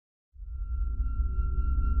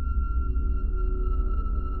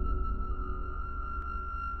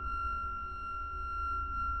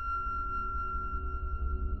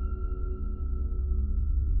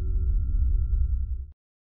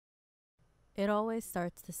It always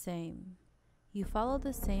starts the same. You follow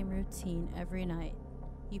the same routine every night.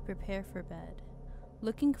 You prepare for bed,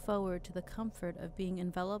 looking forward to the comfort of being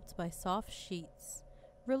enveloped by soft sheets,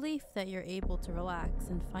 relief that you're able to relax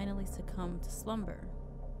and finally succumb to slumber.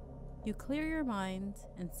 You clear your mind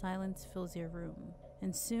and silence fills your room,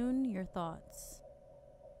 and soon your thoughts.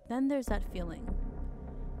 Then there's that feeling.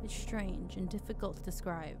 It's strange and difficult to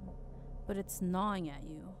describe, but it's gnawing at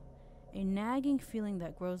you. A nagging feeling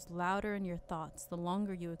that grows louder in your thoughts the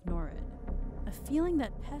longer you ignore it. A feeling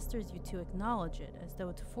that pesters you to acknowledge it as though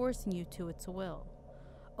it's forcing you to its will.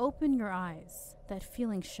 Open your eyes. That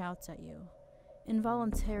feeling shouts at you.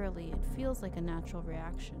 Involuntarily, it feels like a natural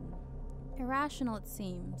reaction. Irrational it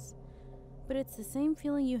seems, but it's the same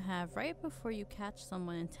feeling you have right before you catch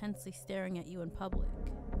someone intensely staring at you in public.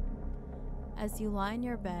 As you lie in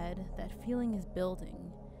your bed, that feeling is building.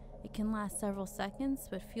 It can last several seconds,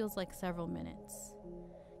 but feels like several minutes.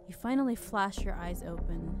 You finally flash your eyes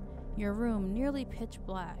open. Your room nearly pitch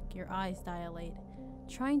black, your eyes dilate,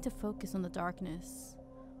 trying to focus on the darkness.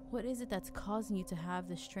 What is it that's causing you to have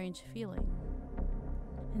this strange feeling?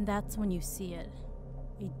 And that's when you see it.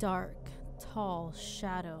 A dark, tall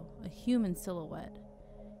shadow, a human silhouette.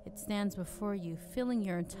 It stands before you, filling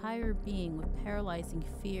your entire being with paralyzing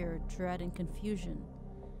fear, dread, and confusion.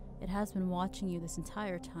 It has been watching you this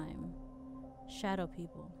entire time. Shadow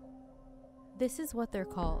people. This is what they're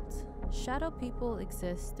called. Shadow people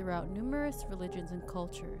exist throughout numerous religions and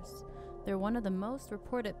cultures. They're one of the most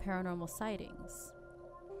reported paranormal sightings.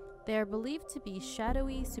 They are believed to be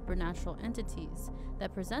shadowy supernatural entities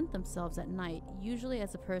that present themselves at night, usually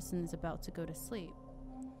as a person is about to go to sleep.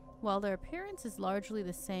 While their appearance is largely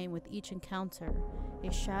the same with each encounter,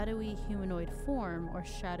 a shadowy humanoid form or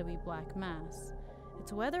shadowy black mass,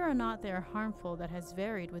 it's whether or not they are harmful that has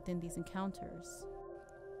varied within these encounters.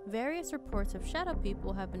 Various reports of shadow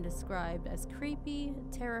people have been described as creepy,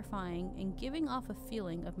 terrifying, and giving off a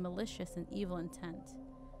feeling of malicious and evil intent.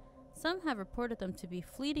 Some have reported them to be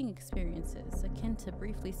fleeting experiences, akin to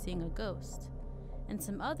briefly seeing a ghost, and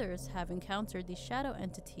some others have encountered these shadow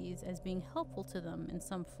entities as being helpful to them in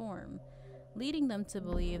some form, leading them to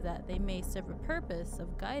believe that they may serve a purpose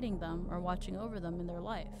of guiding them or watching over them in their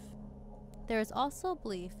life. There is also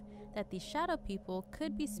belief that these shadow people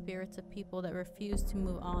could be spirits of people that refuse to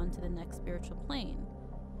move on to the next spiritual plane,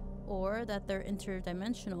 or that they're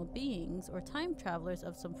interdimensional beings or time travelers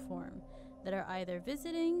of some form that are either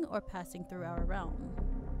visiting or passing through our realm.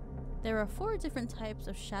 There are 4 different types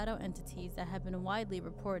of shadow entities that have been widely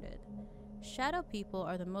reported. Shadow people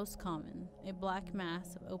are the most common, a black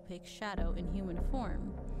mass of opaque shadow in human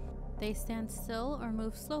form. They stand still or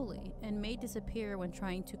move slowly and may disappear when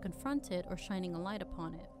trying to confront it or shining a light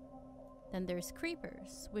upon it. Then there's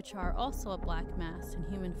creepers, which are also a black mass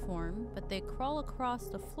in human form, but they crawl across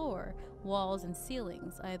the floor, walls, and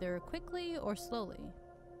ceilings, either quickly or slowly.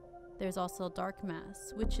 There's also dark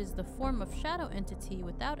mass, which is the form of shadow entity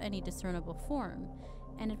without any discernible form,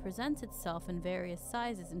 and it presents itself in various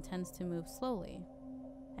sizes and tends to move slowly.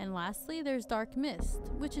 And lastly, there's dark mist,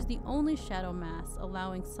 which is the only shadow mass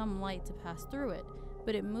allowing some light to pass through it,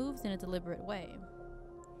 but it moves in a deliberate way.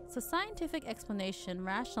 So scientific explanation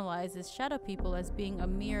rationalizes shadow people as being a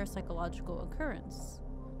mere psychological occurrence.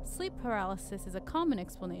 Sleep paralysis is a common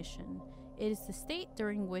explanation. It is the state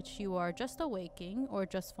during which you are just awaking or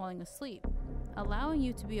just falling asleep, allowing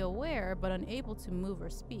you to be aware but unable to move or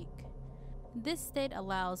speak. This state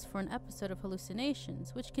allows for an episode of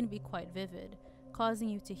hallucinations, which can be quite vivid, causing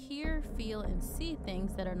you to hear, feel, and see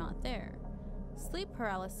things that are not there. Sleep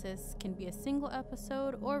paralysis can be a single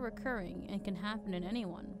episode or recurring and can happen in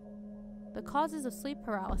anyone. The causes of sleep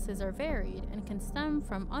paralysis are varied and can stem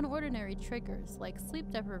from unordinary triggers like sleep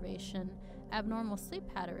deprivation, abnormal sleep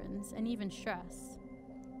patterns, and even stress.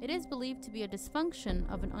 It is believed to be a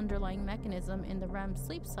dysfunction of an underlying mechanism in the REM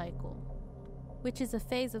sleep cycle, which is a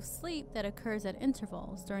phase of sleep that occurs at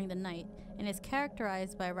intervals during the night and is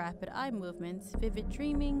characterized by rapid eye movements, vivid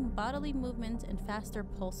dreaming, bodily movement, and faster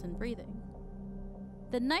pulse and breathing.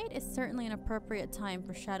 The night is certainly an appropriate time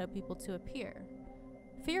for shadow people to appear.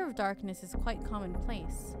 Fear of darkness is quite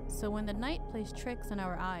commonplace, so when the night plays tricks on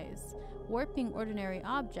our eyes, warping ordinary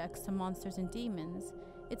objects to monsters and demons,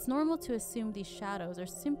 it's normal to assume these shadows are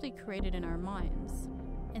simply created in our minds.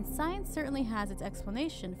 And science certainly has its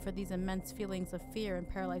explanation for these immense feelings of fear and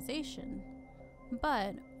paralyzation.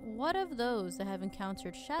 But what of those that have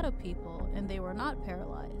encountered shadow people and they were not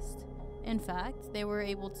paralyzed? In fact, they were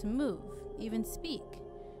able to move, even speak,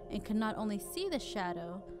 and could not only see the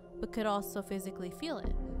shadow, but could also physically feel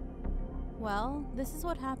it. Well, this is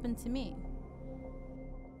what happened to me.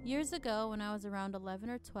 Years ago, when I was around 11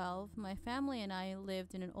 or 12, my family and I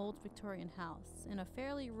lived in an old Victorian house in a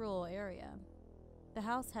fairly rural area. The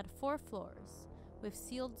house had 4 floors, with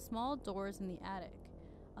sealed small doors in the attic,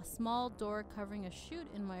 a small door covering a chute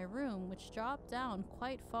in my room which dropped down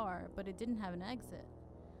quite far, but it didn't have an exit.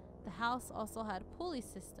 The house also had pulley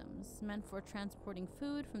systems meant for transporting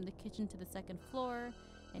food from the kitchen to the 2nd floor,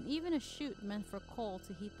 and even a chute meant for coal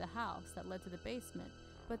to heat the house that led to the basement.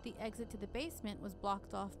 But the exit to the basement was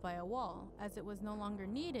blocked off by a wall, as it was no longer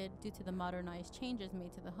needed due to the modernized changes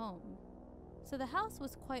made to the home. So the house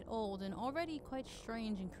was quite old and already quite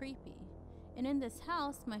strange and creepy. And in this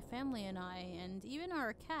house, my family and I, and even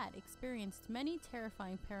our cat, experienced many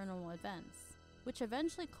terrifying paranormal events, which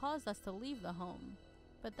eventually caused us to leave the home.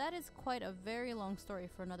 But that is quite a very long story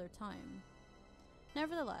for another time.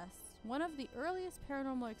 Nevertheless, one of the earliest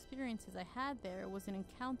paranormal experiences I had there was an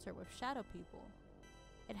encounter with shadow people.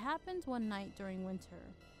 It happened one night during winter,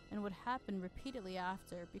 and would happen repeatedly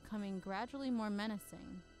after, becoming gradually more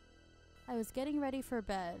menacing. I was getting ready for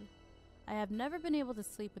bed. I have never been able to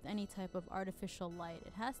sleep with any type of artificial light.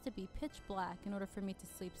 It has to be pitch black in order for me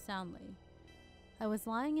to sleep soundly. I was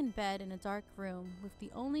lying in bed in a dark room, with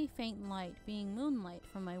the only faint light being moonlight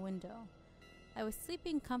from my window. I was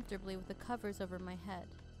sleeping comfortably with the covers over my head.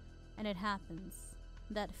 And it happens.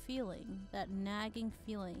 That feeling, that nagging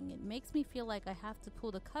feeling, it makes me feel like I have to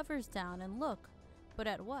pull the covers down and look. But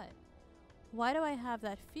at what? Why do I have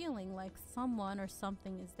that feeling like someone or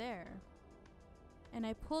something is there? And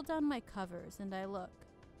I pull down my covers and I look.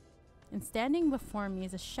 And standing before me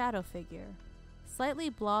is a shadow figure. Slightly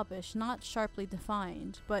blobbish, not sharply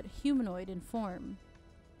defined, but humanoid in form.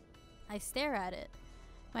 I stare at it.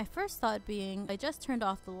 My first thought being, I just turned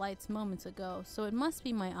off the lights moments ago, so it must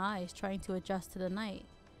be my eyes trying to adjust to the night.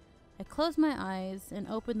 I close my eyes and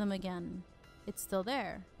open them again. It's still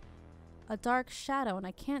there. A dark shadow, and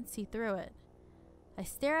I can't see through it. I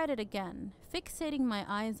stare at it again, fixating my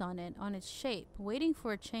eyes on it, on its shape, waiting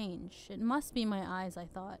for a change. It must be my eyes, I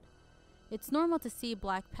thought. It's normal to see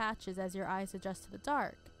black patches as your eyes adjust to the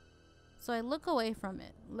dark. So I look away from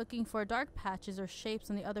it, looking for dark patches or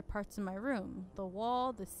shapes on the other parts of my room, the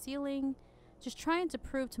wall, the ceiling, just trying to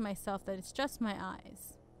prove to myself that it's just my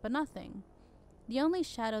eyes. But nothing. The only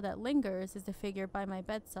shadow that lingers is the figure by my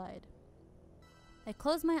bedside. I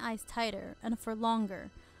close my eyes tighter and for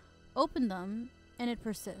longer, open them, and it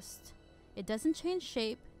persists. It doesn't change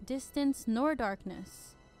shape, distance, nor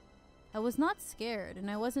darkness. I was not scared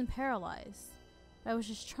and I wasn't paralyzed. I was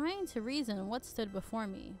just trying to reason what stood before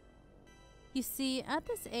me. You see, at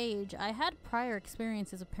this age, I had prior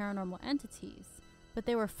experiences with paranormal entities, but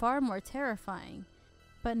they were far more terrifying.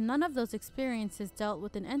 But none of those experiences dealt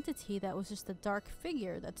with an entity that was just a dark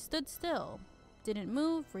figure that stood still, didn't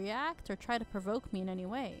move, react, or try to provoke me in any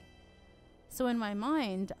way. So in my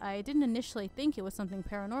mind, I didn't initially think it was something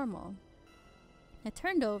paranormal. I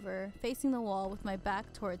turned over, facing the wall with my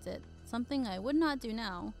back towards it, something I would not do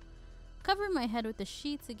now, covered my head with the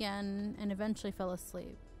sheets again, and eventually fell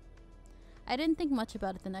asleep. I didn't think much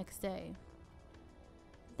about it the next day.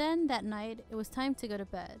 Then, that night, it was time to go to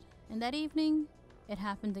bed, and that evening, it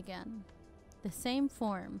happened again. The same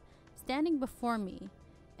form, standing before me,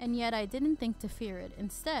 and yet I didn't think to fear it.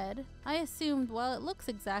 Instead, I assumed, well, it looks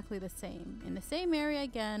exactly the same, in the same area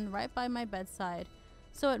again, right by my bedside,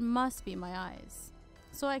 so it must be my eyes.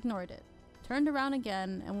 So I ignored it, turned around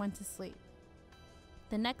again, and went to sleep.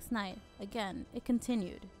 The next night, again, it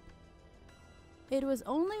continued. It was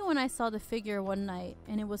only when I saw the figure one night,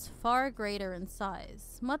 and it was far greater in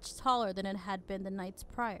size, much taller than it had been the nights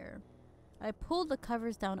prior. I pulled the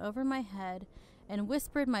covers down over my head and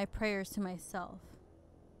whispered my prayers to myself.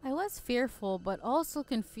 I was fearful, but also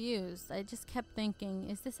confused. I just kept thinking,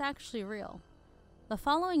 is this actually real? The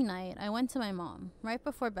following night, I went to my mom, right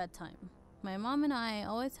before bedtime. My mom and I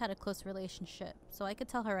always had a close relationship, so I could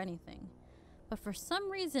tell her anything. But for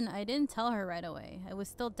some reason, I didn't tell her right away. I was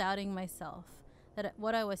still doubting myself, that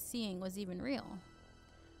what I was seeing was even real.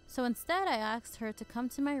 So instead, I asked her to come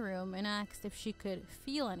to my room and asked if she could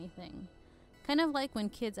feel anything. Kind of like when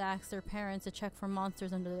kids ask their parents to check for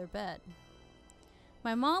monsters under their bed.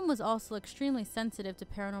 My mom was also extremely sensitive to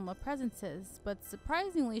paranormal presences, but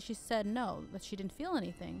surprisingly she said no, that she didn't feel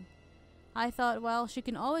anything. I thought, well, she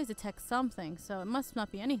can always detect something, so it must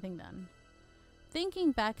not be anything then.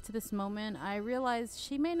 Thinking back to this moment, I realized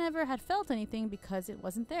she may never had felt anything because it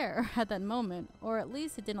wasn't there at that moment, or at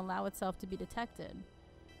least it didn't allow itself to be detected.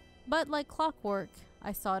 But like clockwork,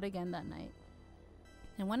 I saw it again that night.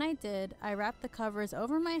 And when I did, I wrapped the covers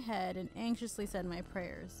over my head and anxiously said my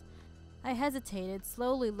prayers. I hesitated,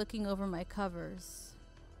 slowly looking over my covers,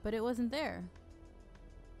 but it wasn't there.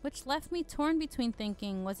 which left me torn between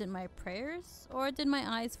thinking, was it my prayers, or did my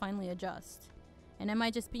eyes finally adjust? And am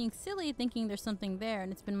I just being silly thinking there's something there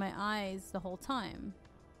and it's been my eyes the whole time?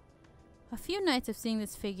 A few nights of seeing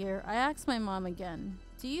this figure, I asked my mom again,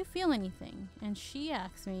 "Do you feel anything?" And she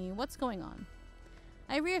asked me, "What's going on?"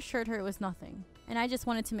 I reassured her it was nothing, and I just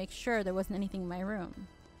wanted to make sure there wasn't anything in my room.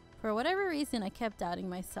 For whatever reason, I kept doubting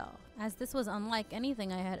myself, as this was unlike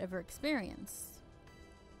anything I had ever experienced.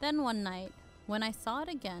 Then one night, when I saw it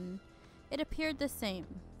again, it appeared the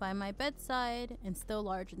same, by my bedside and still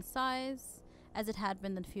large in size, as it had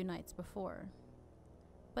been the few nights before.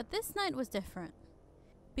 But this night was different,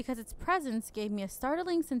 because its presence gave me a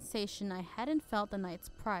startling sensation I hadn't felt the nights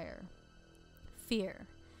prior. Fear.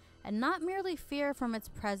 And not merely fear from its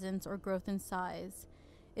presence or growth in size.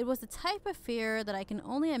 It was the type of fear that I can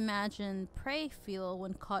only imagine prey feel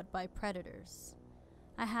when caught by predators.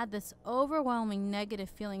 I had this overwhelming negative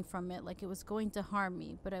feeling from it, like it was going to harm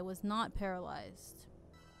me, but I was not paralyzed.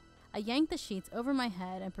 I yanked the sheets over my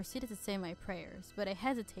head and proceeded to say my prayers, but I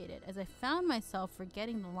hesitated as I found myself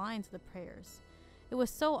forgetting the lines of the prayers. It was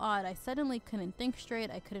so odd, I suddenly couldn't think straight,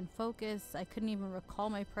 I couldn't focus, I couldn't even recall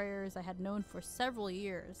my prayers I had known for several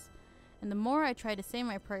years. And the more I tried to say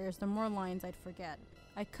my prayers, the more lines I'd forget.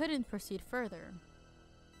 I couldn't proceed further.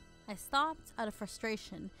 I stopped out of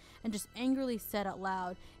frustration and just angrily said out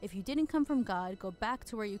loud, "If you didn't come from God, go back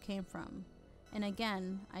to where you came from." And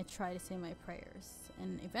again, I tried to say my prayers,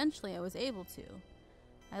 and eventually I was able to.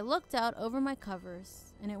 I looked out over my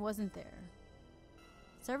covers, and it wasn't there.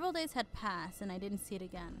 Several days had passed, and I didn't see it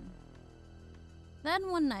again.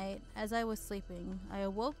 Then one night, as I was sleeping, I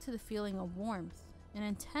awoke to the feeling of warmth, an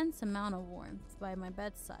intense amount of warmth, by my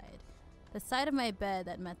bedside, the side of my bed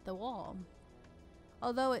that met the wall.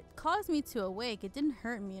 Although it caused me to awake, it didn't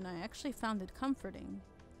hurt me, and I actually found it comforting.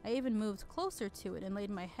 I even moved closer to it and laid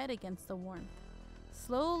my head against the warmth,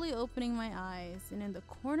 slowly opening my eyes, and in the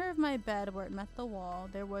corner of my bed where it met the wall,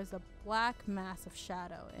 there was a black mass of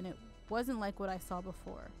shadow, and it wasn't like what I saw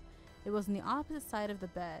before. It was on the opposite side of the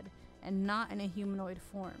bed, and not in a humanoid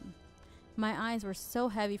form. My eyes were so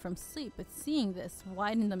heavy from sleep, but seeing this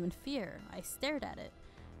widened them in fear. I stared at it,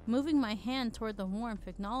 moving my hand toward the warmth,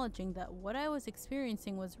 acknowledging that what I was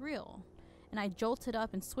experiencing was real, and I jolted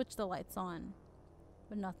up and switched the lights on.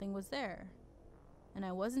 But nothing was there. And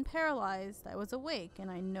I wasn't paralyzed, I was awake,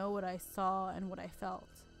 and I know what I saw and what I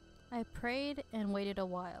felt. I prayed and waited a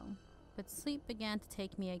while, but sleep began to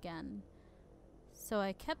take me again. So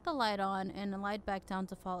I kept the light on and lied back down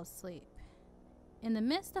to fall asleep. In the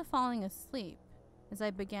midst of falling asleep, as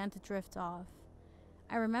I began to drift off,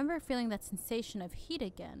 I remember feeling that sensation of heat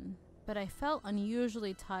again, but I felt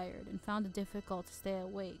unusually tired and found it difficult to stay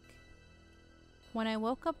awake. When I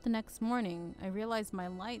woke up the next morning, I realized my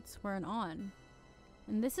lights weren't on.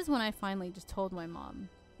 And this is when I finally just told my mom,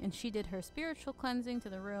 and she did her spiritual cleansing to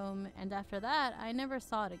the room, and after that, I never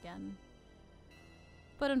saw it again.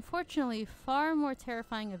 But unfortunately, far more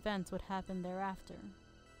terrifying events would happen thereafter.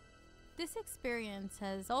 This experience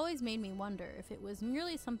has always made me wonder if it was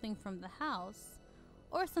merely something from the house,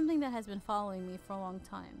 or something that has been following me for a long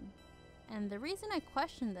time. And the reason I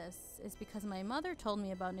question this is because my mother told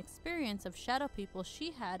me about an experience of shadow people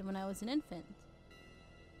she had when I was an infant.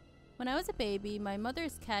 When I was a baby, my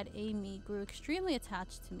mother's cat Amy grew extremely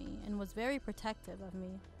attached to me and was very protective of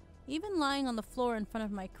me, even lying on the floor in front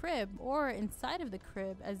of my crib or inside of the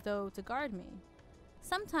crib as though to guard me.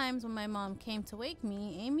 Sometimes when my mom came to wake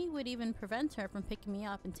me, Amy would even prevent her from picking me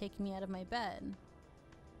up and taking me out of my bed.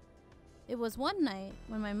 It was one night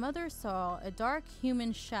when my mother saw a dark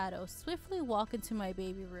human shadow swiftly walk into my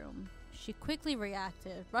baby room. She quickly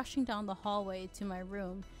reacted, rushing down the hallway to my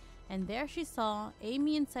room, and there she saw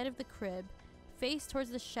Amy inside of the crib, face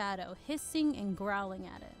towards the shadow, hissing and growling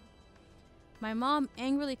at it. My mom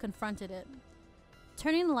angrily confronted it,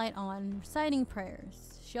 turning the light on, reciting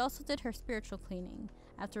prayers. She also did her spiritual cleaning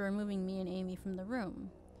after removing me and Amy from the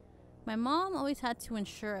room. My mom always had to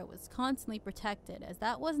ensure it was constantly protected, as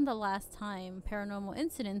that wasn't the last time paranormal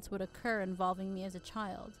incidents would occur involving me as a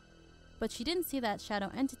child. But she didn't see that shadow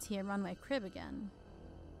entity around my crib again.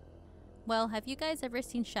 Well, have you guys ever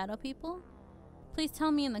seen shadow people? Please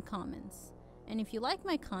tell me in the comments. And if you like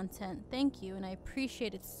my content, thank you, and I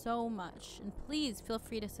appreciate it so much. And please feel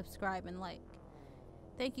free to subscribe and like.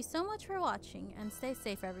 Thank you so much for watching, and stay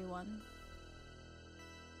safe, everyone.